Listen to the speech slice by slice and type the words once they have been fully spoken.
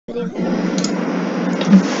Hey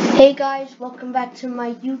guys, welcome back to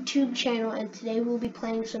my YouTube channel, and today we'll be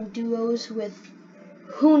playing some duos with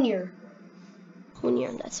Junior.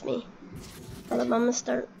 Junior, that's me. I'm gonna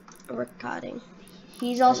start recording.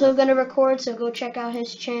 He's also gonna record, so go check out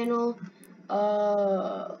his channel.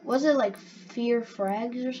 Was it like Fear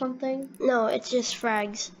Frags or something? No, it's just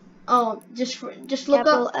Frags. Oh, just look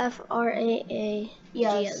Capital up F-R-A-A-G-Z.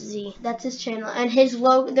 Yes, that's his channel, and his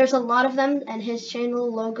logo. There's a lot of them, and his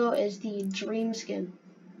channel logo is the dream skin.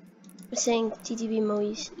 Saying TTV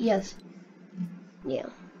Moise. Yes. Yeah.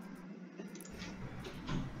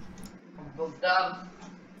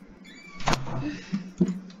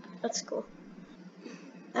 That's cool.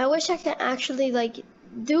 I wish I could actually like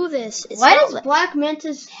do this. Why does Black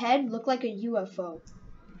Manta's head look like a UFO?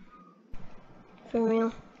 For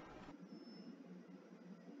real.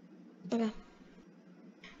 Okay.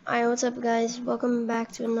 Alright, what's up guys? Welcome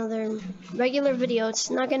back to another regular video. It's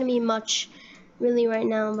not gonna be much really right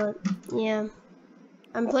now, but yeah.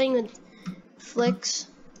 I'm playing with Flicks,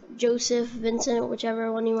 Joseph, Vincent,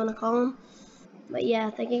 whichever one you want to call him. But yeah,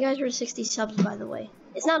 thank you guys for 60 subs, by the way.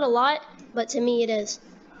 It's not a lot, but to me it is.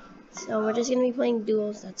 So we're just gonna be playing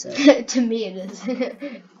duos, that's it. To me it is.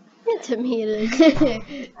 To me it is.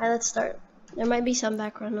 Alright, let's start. There might be some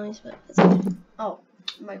background noise, but it's okay. Oh,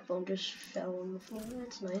 my phone just fell on the floor.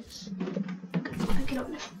 That's nice. Pick it up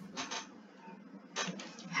now.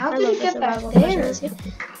 How did it get back there?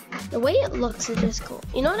 The way it looks is just cool.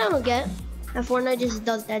 You know what I don't get? How Fortnite just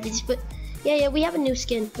does that. They just put, yeah, we have a new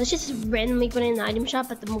skin. Let's just randomly put it in the item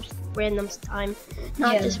shop at the most random time.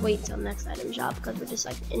 Not just wait till next item shop because we're just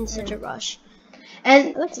like in such a rush.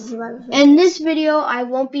 And in this video, I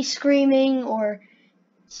won't be screaming or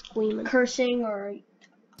squeaming, cursing, or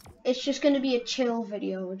it's just gonna be a chill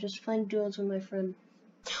video, just playing duels with my friend.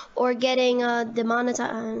 Or getting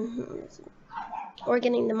demonetized.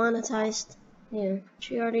 Yeah. Which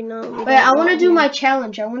we already know. But I want to do my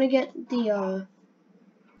challenge. I want to get the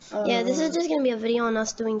yeah, this is just gonna be a video on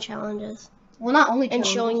us doing challenges. Well, not only and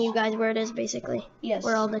challenges. Showing you guys where it is, basically. Yes.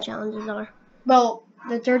 Where all the challenges are. Well,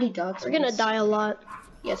 the dirty dogs. We're gonna die a lot.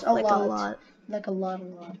 Yes, a lot. Like a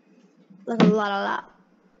lot. Like a lot.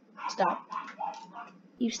 Stop.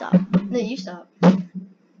 You stop. No, you stop.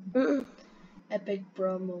 Epic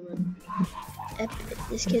bro moment. Epic.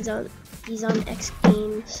 This kid's he's on X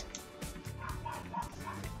Games.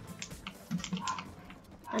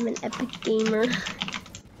 I'm an epic gamer.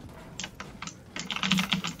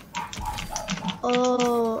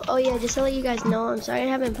 Oh yeah, just to let you guys know, I'm sorry I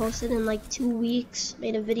haven't posted in like 2 weeks,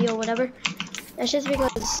 made a video, whatever. That's just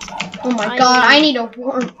because, oh my god, I need to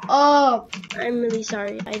warm up. I'm really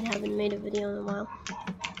sorry I haven't made a video in a while.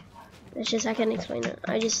 It's just, I can't explain it.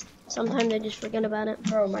 Sometimes I just forget about it.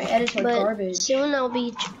 Bro, my edits are garbage. Soon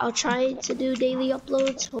I'll try to do daily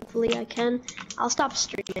uploads. Hopefully I can. I'll stop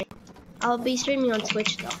streaming. I'll be streaming on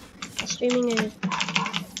Twitch though.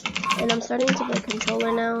 And I'm starting to play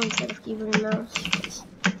controller now instead of keyboard and mouse.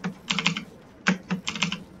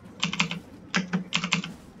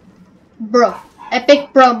 Bro,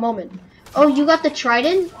 epic bro moment. Oh, you got the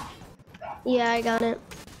trident? Yeah, I got it.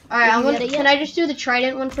 Alright, can I just do the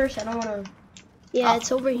trident one first? I don't want to. Yeah,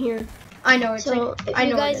 it's over here. I know, it's so like, I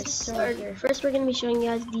know guys first we're going to be showing you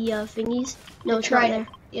guys the thingies. No, it's right there.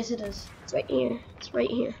 Yes, it is. It's right here. It's right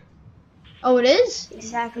here. Oh, it is?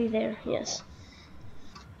 Exactly there, yes.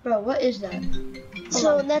 Bro, what is that?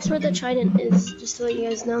 So that's where the trident is, just to let you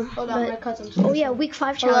guys know. Hold on, my cousin. Oh yeah, week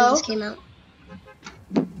 5 challenges came out.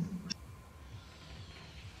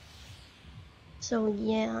 So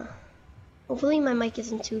yeah. Hopefully my mic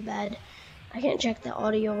isn't too bad. I can't check the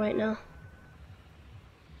audio right now.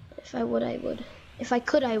 If I would, I would. If I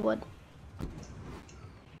could, I would.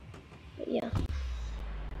 But yeah.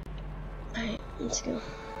 Alright, let's go.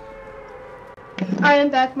 I am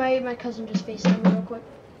back. My cousin just FaceTimed me real quick.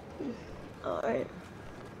 Alright.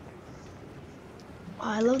 Oh,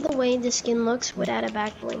 I love the way the skin looks without a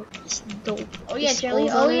back bling. It's dope. Oh yeah, jelly.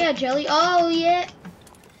 Oh yeah, jelly. Oh yeah.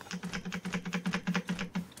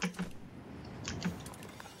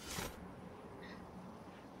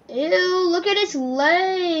 Ew, look at its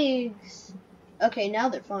legs. Okay, now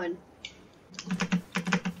they're fine.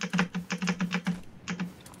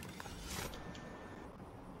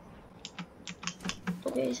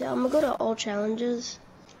 Okay, so I'm gonna go to all challenges.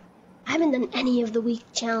 I haven't done any of the week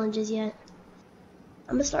challenges yet.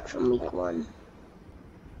 I'm gonna start from week 1.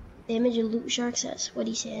 Damage and loot shark says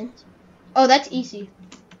sweaty sands. Oh, that's easy.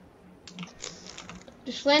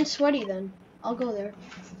 Just land sweaty then. I'll go there.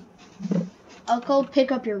 I'll go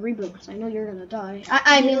pick up your reboot because I know you're gonna die.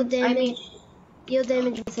 Deal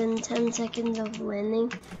damage within 10 seconds of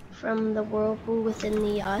landing. from the whirlpool within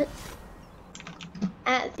the yacht.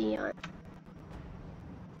 At the yacht.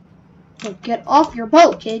 Hey, get off your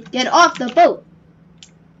boat, kid. Get off the boat.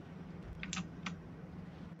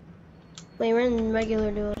 Wait, we're in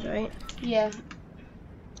regular duos, right? Yeah.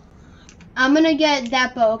 I'm gonna get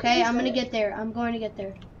that boat, okay? I'm gonna get there. I'm going to get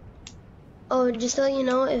there. Oh, just to let you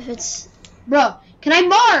know, if it's... Bro, can I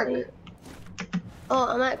mark? Wait. Oh,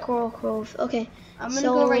 I'm at Coral Cove. Okay. I'm gonna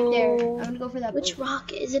go right there. I'm gonna go for that Which boat.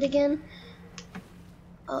 rock is it again?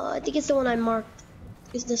 I think it's the one I marked.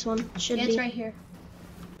 It's this one. Should Yeah, be. it's right here.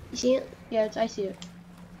 You see it? Yeah, I see it.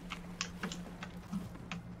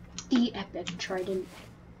 The epic trident.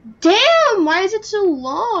 Damn! Why is it so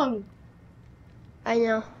long? I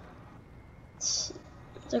know. It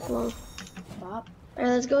took long. Bop.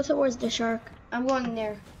 Alright, let's go towards the shark. I'm going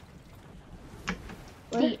there.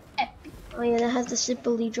 Where? The epic. Oh yeah, that has the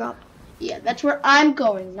Sippily drop. Yeah, that's where I'm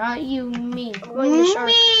going, not you, me. I'm going to the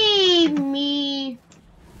shark. Me.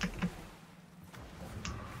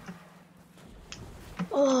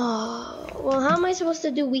 Oh, well, how am I supposed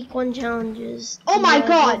to do week 1 challenges? Oh my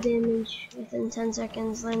god! Damage within 10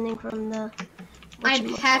 seconds landing from the...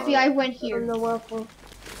 I'm happy I went From here. the whirlpool.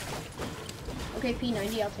 Okay,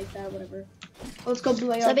 P90, I'll take that, whatever. Let's go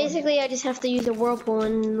blue AR. So basically, I just have to use a whirlpool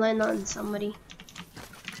and land on somebody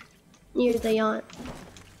near the yacht.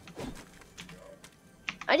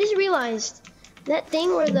 I just realized that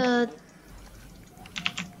thing where the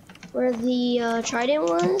trident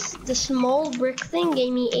was, the small brick thing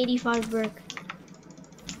gave me 85 brick,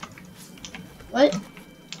 What?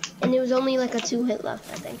 and there was only like a 2 hit left,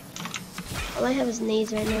 I think. All I have is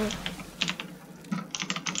nades right now.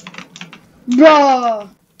 Bruh!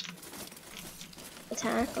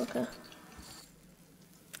 Attack, okay.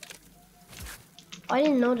 I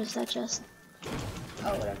didn't notice that chest.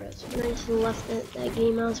 Oh, whatever it is. I just left that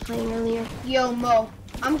game I was playing earlier. Yo, Mo,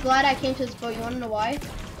 I'm glad I came to this boat. You wanna know why?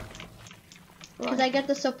 Because I got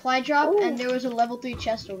the supply drop and there was a level 3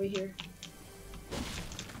 chest over here.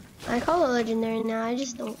 I call it legendary now. I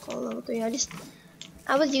just don't call it level 3.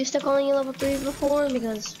 I was used to calling it level 3 before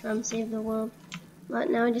because from Save the World. But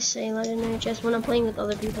now I just say legendary chest when I'm playing with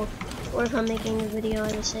other people. Or if I'm making a video,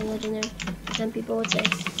 I just say legendary. Then people would say,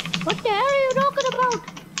 "What the hell are you talking about?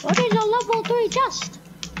 What is a level 3 chest?"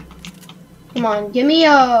 Come on, give me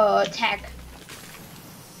a attack.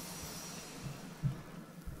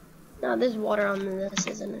 No, there's water on this,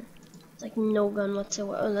 isn't it? It's like no gun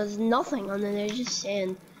whatsoever. Oh, there's nothing on there. There's just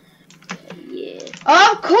sand. Yeah.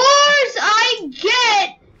 Of course I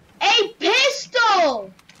get a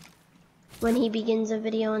pistol! When he begins a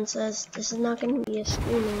video and says, "This is not going to be a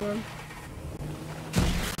screaming one."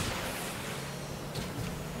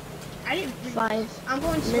 I didn't. 5 I'm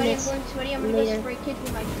going sweaty. minutes I'm going sweaty. I'm gonna later. go spray kids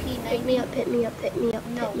with my P90. Pick me up, pick me up, pick me up,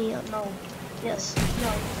 No, pick me up. no, Yes.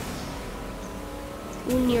 no,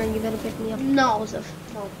 Junior, you better pick me up. no, Joseph.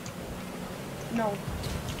 no, no.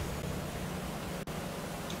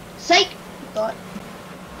 Psych! Thought.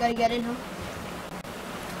 Gotta get in, huh?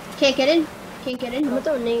 Can't get in. Can't get in. I'm Huh? gonna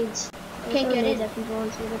throw nades. I'm Can't gonna throw get nades in. at people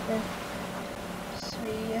once we get there.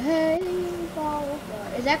 Sweet hey, ball.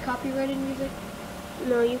 Is that copyrighted music?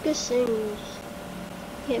 No, you can sing. You just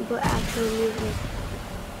can't put actual music.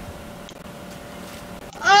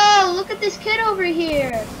 Oh, look at this kid over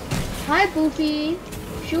here. Hi, Boofy.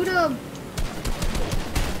 Shoot him.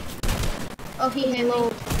 Oh, he He's hit low.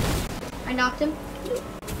 me. I knocked him.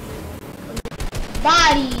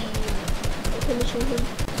 Body. I'm finishing him.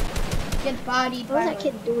 Get bodied What was by that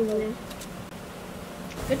kid doing there?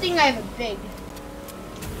 Good thing I have a big.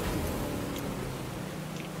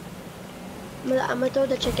 I'm gonna throw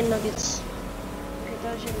the chicken nuggets. Okay,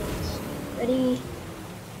 those are nuts. Ready?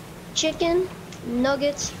 Chicken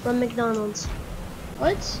nuggets from McDonald's.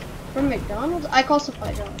 What? From McDonald's? I call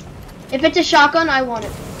supply drop. If it's a shotgun, I want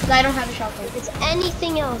it. Because I don't have a shotgun. If it's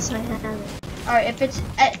anything else, I have it. Alright, if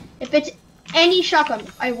it's any shotgun,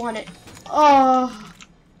 I want it. Oh.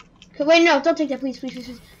 Okay, wait, no, don't take that, please, please, please,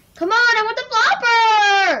 please. Come on, I want the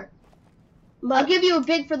flopper! But I'll give you a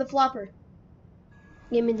big for the flopper.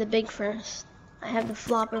 give me the big first. I have the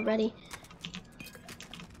flopper ready.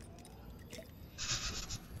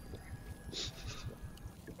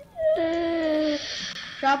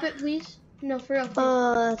 Drop it, please. No, for real. Please.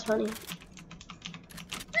 That's funny.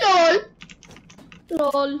 LOL!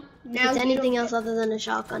 Lol. Now If it's you anything don't- else other than a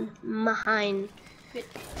shotgun, mine.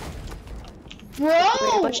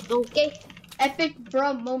 Bro! Okay. Epic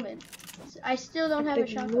bro moment. I still don't have a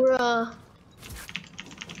Epic shotgun. bruh.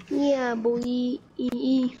 Yeah, boy.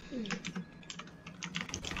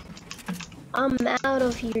 I'm out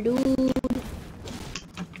of here, dude.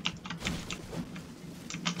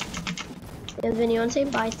 Yeah, Vin, you want to say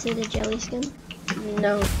bye to the jelly skin?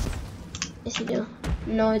 No. Yes, you do.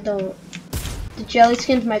 No, I don't. The jelly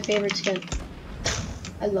skin's my favorite skin.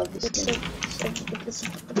 I love this skin.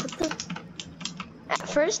 At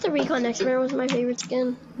first, the Recon Expert was my favorite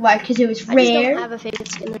skin. Why? Because it was I just rare? don't have a favorite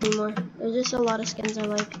skin anymore. There's just a lot of skins I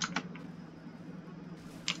like.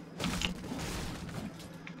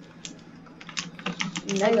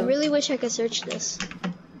 I really wish I could search this.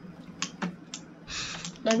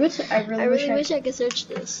 I really wish I could search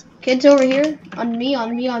this. Kids over here, on me.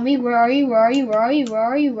 Where are you?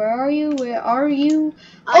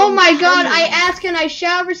 Oh my God! I ask and I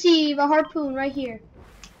shall receive a harpoon right here.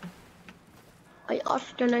 I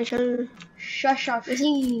ask and I shall. Shush.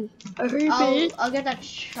 Receive. I'll get that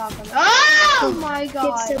shotgun. Oh my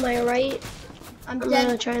God! Kids to my right. I'm dead.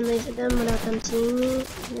 gonna try and laser them without them seeing me.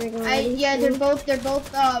 Yeah, they're both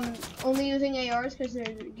only using ARs because they're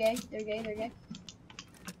gay. They're gay.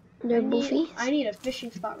 They're boofy. I need a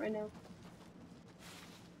fishing spot right now.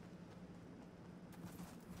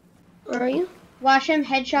 Where are you? Watch him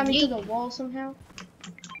headshot me to the wall somehow.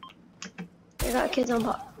 I got kids on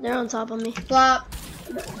top. They're on top of me. Flop.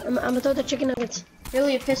 I'm gonna throw the chicken nuggets.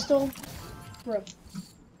 Really, a pistol? Bro.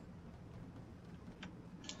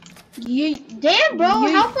 Yeah. Damn, bro.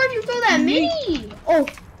 How far did you throw that mini? Oh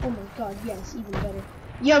my God. Yes, even better.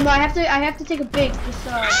 Yo, no, I have to take a big. Just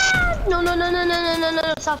No.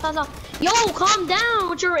 Stop. Yo, calm down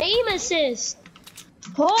with your aim assist.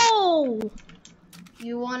 Oh.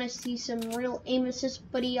 You want to see some real aim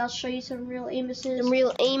assist, buddy? I'll show you some real aim assist. Some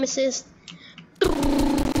real aim assist.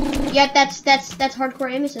 Yeah, that's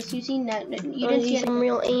hardcore aim assist. You seen that? You didn't see some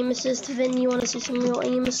real aim assist, Vin. You want to see some real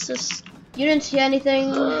aim assist? You didn't see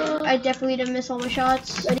anything. I definitely didn't miss all my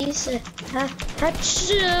shots. Ready, set,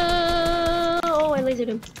 oh, I lasered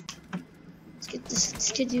him.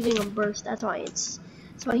 This kid's using a burst. That's why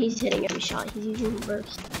he's hitting every shot. He's using a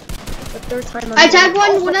burst. The third time I tagged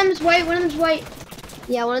one. One of them's white.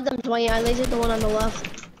 Yeah, one of them's white. I lasered the one on the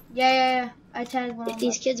left. Yeah. I tagged one. If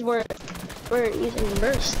these kids weren't using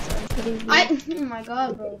burst, oh my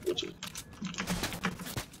God, bro.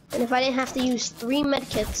 And if I didn't have to use 3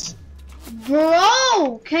 medkits.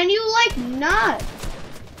 Bro, can you like not?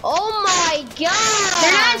 Oh my God!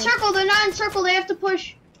 They're not in circle. They have to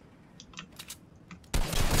push.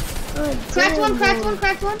 Cracked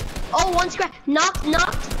one. Oh, one's cracked. Knocked.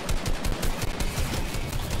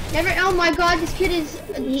 Never. Oh my God, this kid is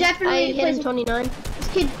definitely. I hit him 29. This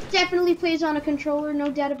kid definitely plays on a controller. No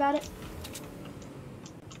doubt about it.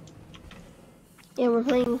 Yeah, we're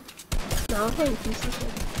playing. No, we're playing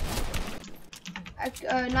PC.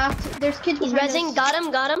 Knocked. There's kids He's behind rezzing. us.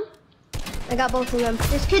 Got him. I got both of them.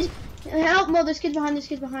 There's kids. Help, Mo. There's kids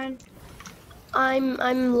behind. I'm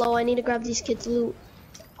low. I need to grab these kids' loot.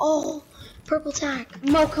 Oh, purple tack.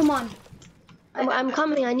 Mo, come on. I'm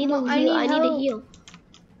coming. I need to heal.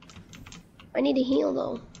 I need to heal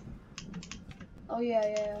though. Oh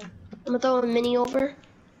yeah. I'm gonna throw a mini over.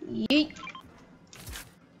 Yeet.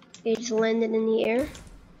 It just landed in the air.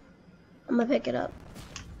 I'm gonna pick it up.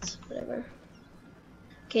 Whatever.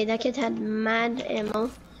 Okay, that kid had mad ammo.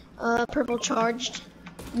 Purple charged.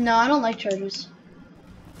 No, I don't like charges.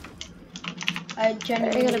 I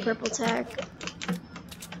got a purple tack.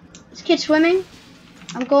 This kid's swimming.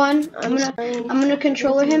 I'm gonna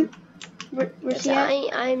controller him. Where's he at?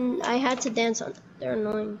 I had to dance on. They're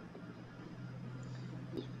annoying.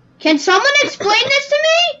 Can someone explain this to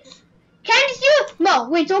me? Candice, No,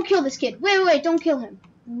 wait, don't kill this kid. Wait, don't kill him.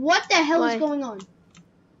 What the hell is going on?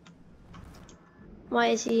 Why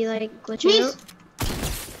is he like glitching out?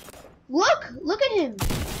 Look at him.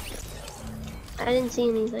 I didn't see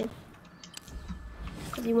anything.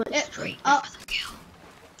 Cause he went straight for the kill.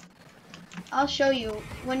 I'll show you.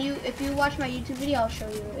 If you watch my YouTube video, I'll show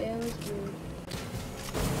you. It was weird.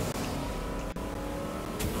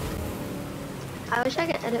 I wish I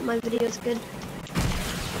could edit my videos good.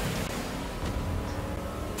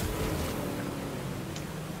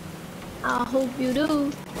 I hope you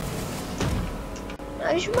do.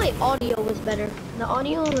 I wish my audio was better. The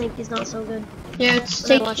audio is not so good. Yeah,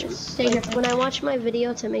 when I watch my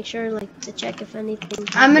video to make sure to check if anything.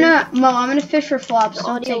 I'm gonna fish for flops. The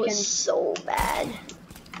audio is so bad.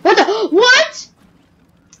 What?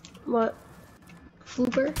 What?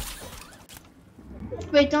 Flooper?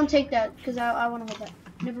 Wait, don't take that because I want to hold that.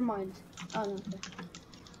 Never mind. Oh no.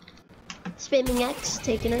 Spamming X,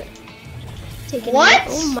 taking it. What? It.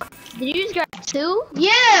 Oh my! Did you just grab 2?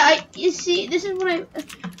 Yeah, you see, this is what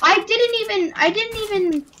I didn't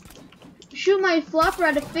even shoot my flopper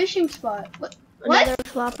at a fishing spot. What? Another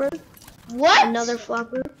flopper? What? Another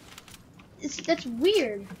flopper? That's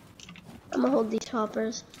weird. I'm gonna hold these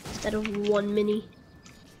floppers. instead of 1 mini.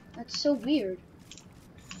 That's so weird.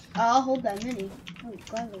 I'll hold that mini. Oh,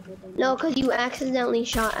 glad I'll hold that mini. No, because you accidentally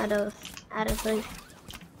shot at a thing.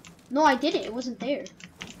 No, I didn't. It wasn't there.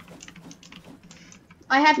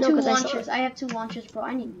 I have No, two 'cause I saw launchers. it. I have 2 launchers, bro.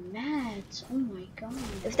 I need mats. Oh my god.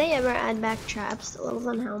 If they ever add back traps, levels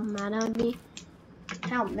on how mad I would be.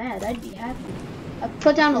 How mad? I'd be happy. I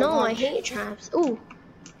put down a No, launch. I hate traps. Ooh.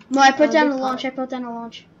 No, I put down a big launch. pot. I put down a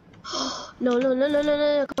launch. No.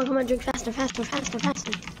 Come on, drink faster.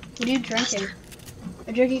 What are you drinking?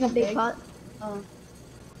 I'm drinking a Big pot. Oh.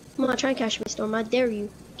 Come on, try and catch me, Storm. I dare you.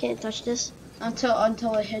 Can't touch this.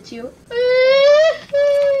 Until it hits you.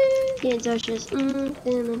 Can't touch this. Stupid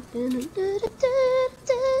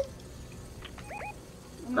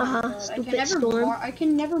Storm. I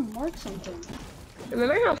can never mark something.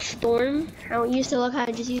 Remember how Storm, how it used to look, how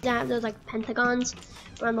I just used to have those like pentagons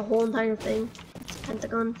around the whole entire thing? It's a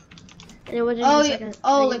pentagon. And it wasn't just like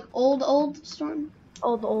a like old Storm?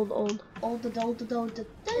 Old. Old. And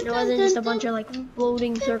it wasn't just a bunch of like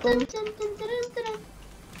floating circles.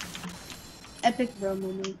 Epic bro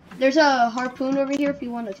moment. There's a harpoon over here if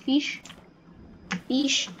you want a fish.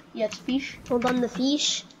 Fish. Yeah, it's fish. Hold on the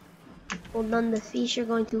fish. Hold on the fish, you're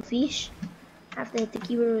going to fish. Have to hit the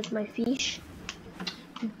keyboard with my fish.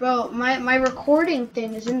 Bro, my recording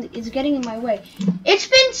thing is getting in my way. It's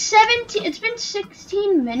been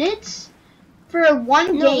 16 minutes for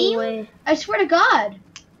one game? No way. I swear to God.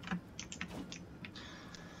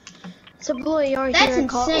 So boy, you're That's here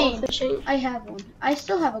caught while insane. fishing. I have one. I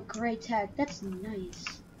still have a gray tag. That's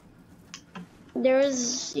nice.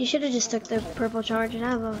 You should have just took the purple charge and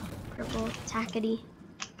have a purple tackety.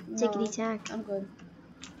 Tickety tack. I'm good.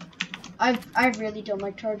 I really don't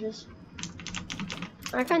like charges.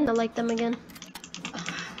 I kinda like them again.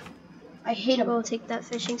 I hate them. Go take that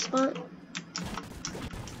fishing spot.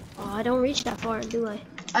 Oh, I don't reach that far, do I?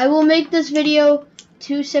 I will make this video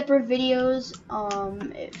 2 separate videos.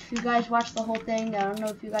 If you guys watch the whole thing, I don't know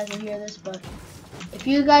if you guys will hear this, but if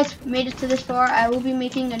you guys made it to this far, I will be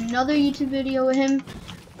making another YouTube video with him.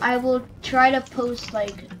 I will try to post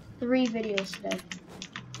like 3 videos today.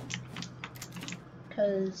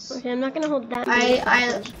 Cause Okay, I'm not gonna hold that many.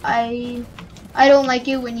 I don't like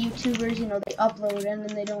it when YouTubers, you know, they upload and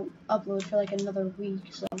then they don't upload for like another week.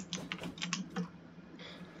 So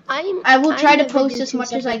I will try to post as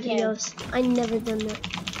much as I can. Videos. I never done that.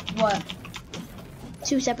 What?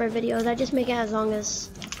 2 separate videos. I just make it as long as.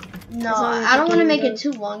 No, as long as I don't want to the make game it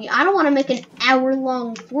too long. I don't want to make an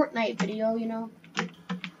hour-long Fortnite video, you know.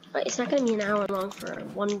 But it's not gonna be an hour long for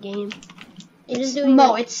one game. You're It's just doing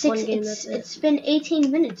like it's one 6. game, that's it. It's been 18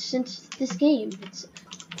 minutes since this game. It's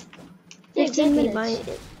 15 Yeah, exactly.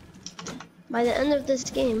 minutes. By the end of this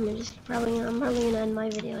game, I'm probably gonna end my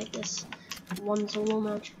video like this. One solo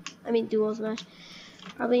match. I mean duos match.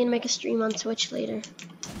 Probably gonna make a stream on Twitch later.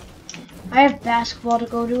 I have basketball to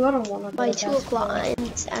go to. I don't want to. By 2 o'clock,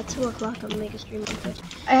 at 2 o'clock, I'm gonna make a stream on Twitch.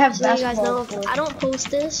 I have So you guys basketball. know, I don't post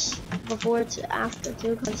this before to after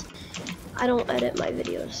too, because I don't edit my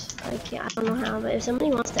videos. I don't know how, but if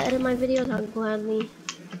somebody wants to edit my videos, I'll gladly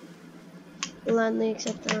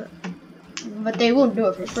accept that. But they won't do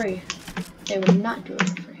it for free. They would not do it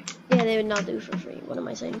for free. Yeah, they would not do it for free. What am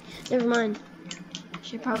I saying? Never mind.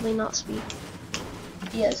 Should probably not speak.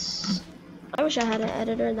 Yes. I wish I had an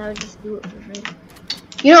editor that would just do it for free.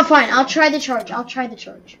 You know, fine. I'll try the charge.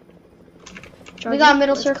 We got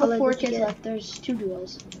middle circle, 4 kids left. There's 2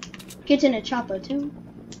 duos. Kids in a chopper too.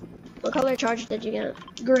 What color charge did you get?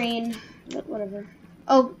 Green. Whatever.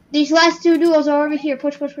 Oh, these last 2 duos are over here.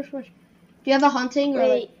 Push. Do you have a hunting? Or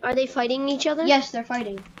Wait, are they fighting each other? Yes, they're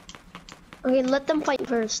fighting. Okay, let them fight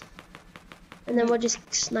first. And then we'll just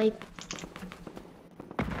snipe.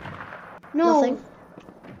 No. Nothing.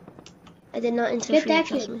 I did not interfere, Get that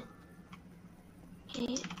trust kid. me.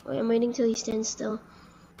 Okay, wait, I'm waiting till he stands still.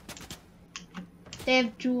 They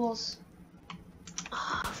have jewels.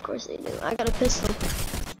 Oh, of course they do. I got a pistol.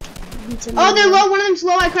 Oh, they're low. One of them's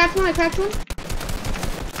low. I cracked one.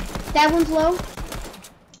 That one's low.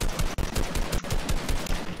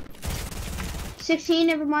 16.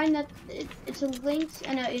 Never mind. That it's a Lynx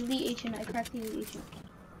and an elite agent. I cracked the elite agent.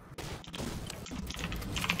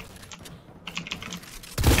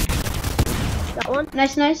 That one?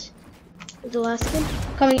 Nice. The last one?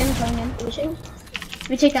 Coming in. Wishing? Let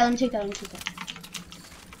me take that.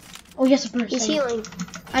 Oh, yes, a burst. He's healing.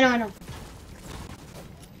 I know.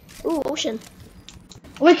 Ooh, Ocean.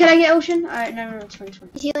 Wait, can I get Ocean? Alright, no, it's fine.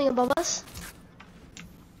 He's healing above us.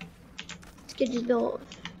 This kid just built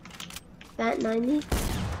Fat 90.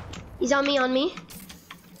 He's on me.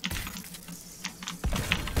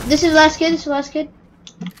 This is the last kid.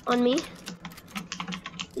 On me.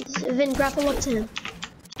 He's Vin, grapple up to him.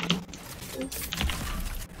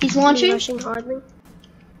 He's launching. Rushing hardly.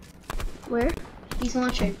 Where? He's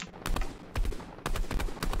launching.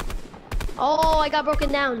 Oh, I got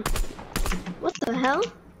broken down. What the hell?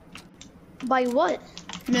 By what?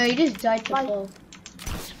 No, you just died to full.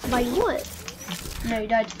 By what? No, you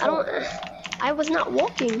died to full. I was not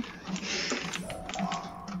walking.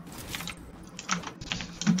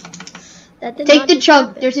 That did Take not the just chug.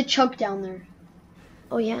 happen. There's a chug down there.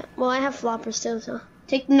 Oh yeah. Well, I have flopper still, so.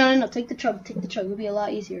 No. Take the chug. Take the chug. It'll be a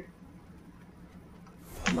lot easier.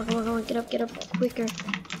 Come on. Get up quicker.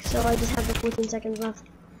 So I just have the 14 seconds left.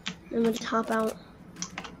 And we'll just hop out.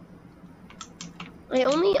 I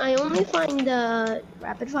only find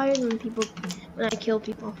rapid fires when I kill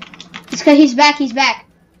people. It's cause he's back. He's back.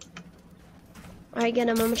 Alright, get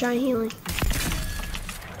him. I'm gonna try healing.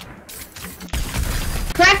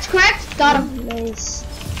 Cracked. Got him. Nice.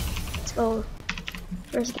 Let's go.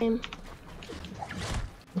 First game.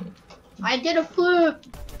 I did a flip.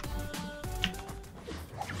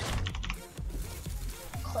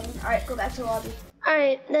 Alright, go back to the lobby.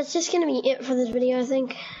 Alright, that's just gonna be it for this video, I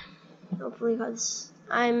think. Hopefully, because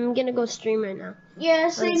I'm gonna go stream right now. Yeah,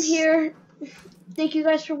 same here. Thank you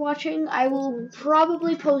guys for watching. I will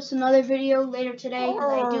probably post another video later today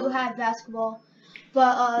because I do have basketball.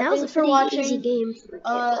 But thanks for watching. Easy game.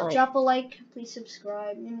 Drop a like, please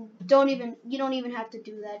subscribe, and you don't even have to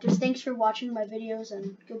do that. Just thanks for watching my videos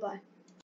and goodbye.